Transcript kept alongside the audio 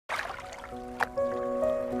Hey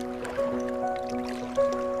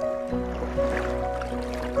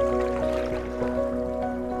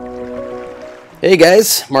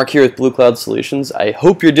guys, Mark here with Bluecloud Solutions. I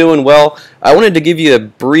hope you're doing well. I wanted to give you a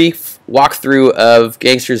brief walkthrough of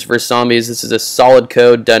Gangsters vs. Zombies. This is a solid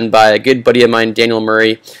code done by a good buddy of mine, Daniel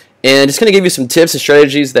Murray. And just going to give you some tips and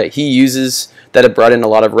strategies that he uses that have brought in a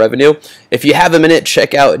lot of revenue. If you have a minute,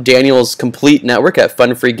 check out Daniel's complete network at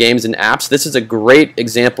Fun Free Games and Apps. This is a great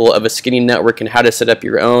example of a skinning network and how to set up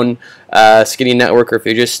your own skinning network, or if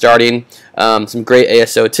you're just starting. Some great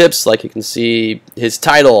ASO tips, like you can see his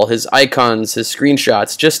title, his icons, his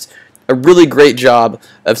screenshots. Just a really great job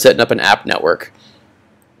of setting up an app network.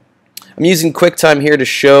 I'm using QuickTime here to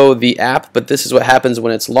show the app, but this is what happens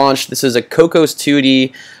when it's launched. This is a Cocos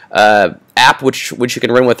 2D app which you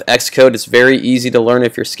can run with Xcode. It's very easy to learn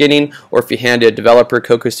if you're skinning, or if you hand it a developer.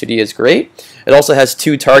 Cocos 2D is great. It also has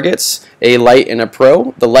two targets, a light and a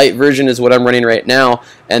pro. The light version is what I'm running right now,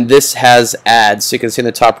 and this has ads. So you can see in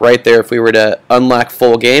the top right there, if we were to unlock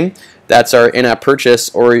full game, that's our in-app purchase,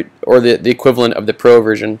 or the equivalent of the pro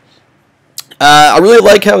version. I really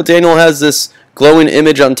like how Daniel has this glowing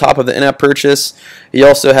image on top of the in-app purchase. He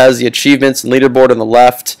also has the achievements and leaderboard on the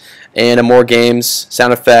left, and more games,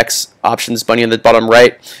 sound effects, options bunny on the bottom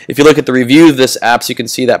right. If you look at the review of this app, so you can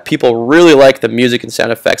see that people really like the music and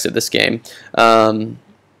sound effects of this game. I'm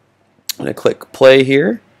going to click play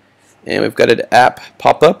here, and we've got an app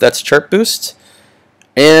pop up. That's Chart Boost.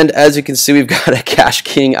 And as you can see, we've got a Cash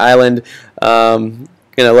King Island.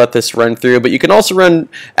 Going to let this run through, but you can also run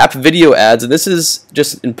app video ads, and this is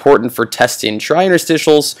just important for testing. Try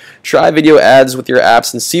interstitials, try video ads with your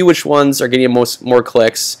apps, and see which ones are getting more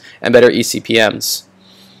clicks and better eCPMs.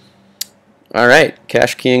 Alright,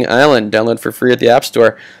 Cash King Island, download for free at the App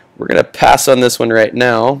Store. We're going to pass on this one right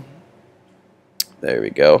now. There we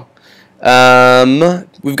go.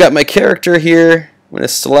 We've got my character here. I'm going to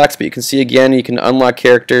select, but you can see again, you can unlock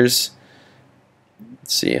characters.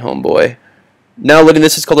 Let's see, homeboy. Now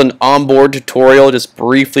this is called an onboard tutorial. Just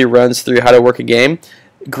briefly runs through how to work a game.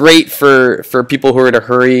 Great for people who are in a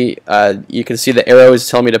hurry. You can see the arrows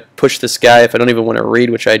telling me to push this guy if I don't even want to read,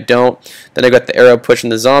 which I don't. Then I got the arrow pushing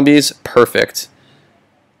the zombies. Perfect.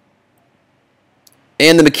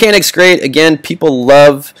 And the mechanics great. Again, people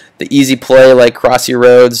love the easy play, like Crossy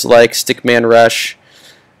Roads, like Stickman Rush.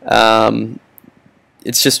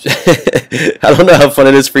 It's just, I don't know how fun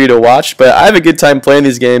it is for you to watch, but I have a good time playing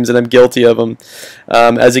these games, and I'm guilty of them.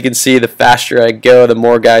 As you can see, the faster I go, the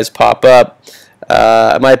more guys pop up.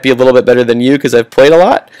 I might be a little bit better than you because I've played a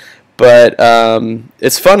lot, but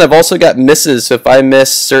it's fun. I've also got misses, so if I miss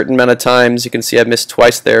a certain amount of times, you can see I've missed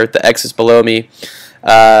twice there. The X is below me.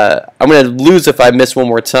 I'm going to lose if I miss one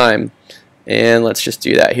more time, and let's just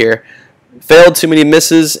do that here. Failed too many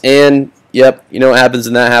misses, and yep, you know what happens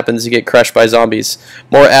when that happens. You get crushed by zombies.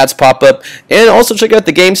 More ads pop up. And also check out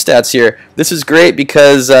the game stats here. This is great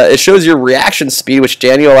because it shows your reaction speed, which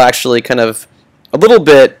Daniel actually kind of a little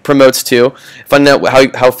bit promotes to. Find out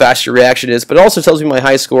how fast your reaction is. But it also tells me my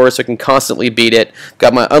high score, so I can constantly beat it.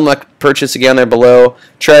 Got my unlocked purchase again there below.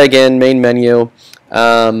 Try again, main menu.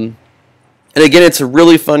 And again, it's a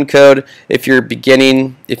really fun code if you're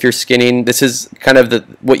beginning, if you're skinning. This is kind of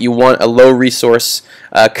what you want, a low resource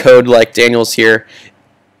code like Daniel's here.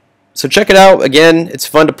 So check it out. Again, it's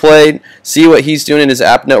fun to play. See what he's doing in his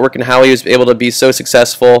app network and how he was able to be so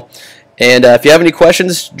successful. And if you have any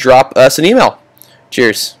questions, drop us an email.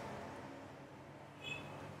 Cheers.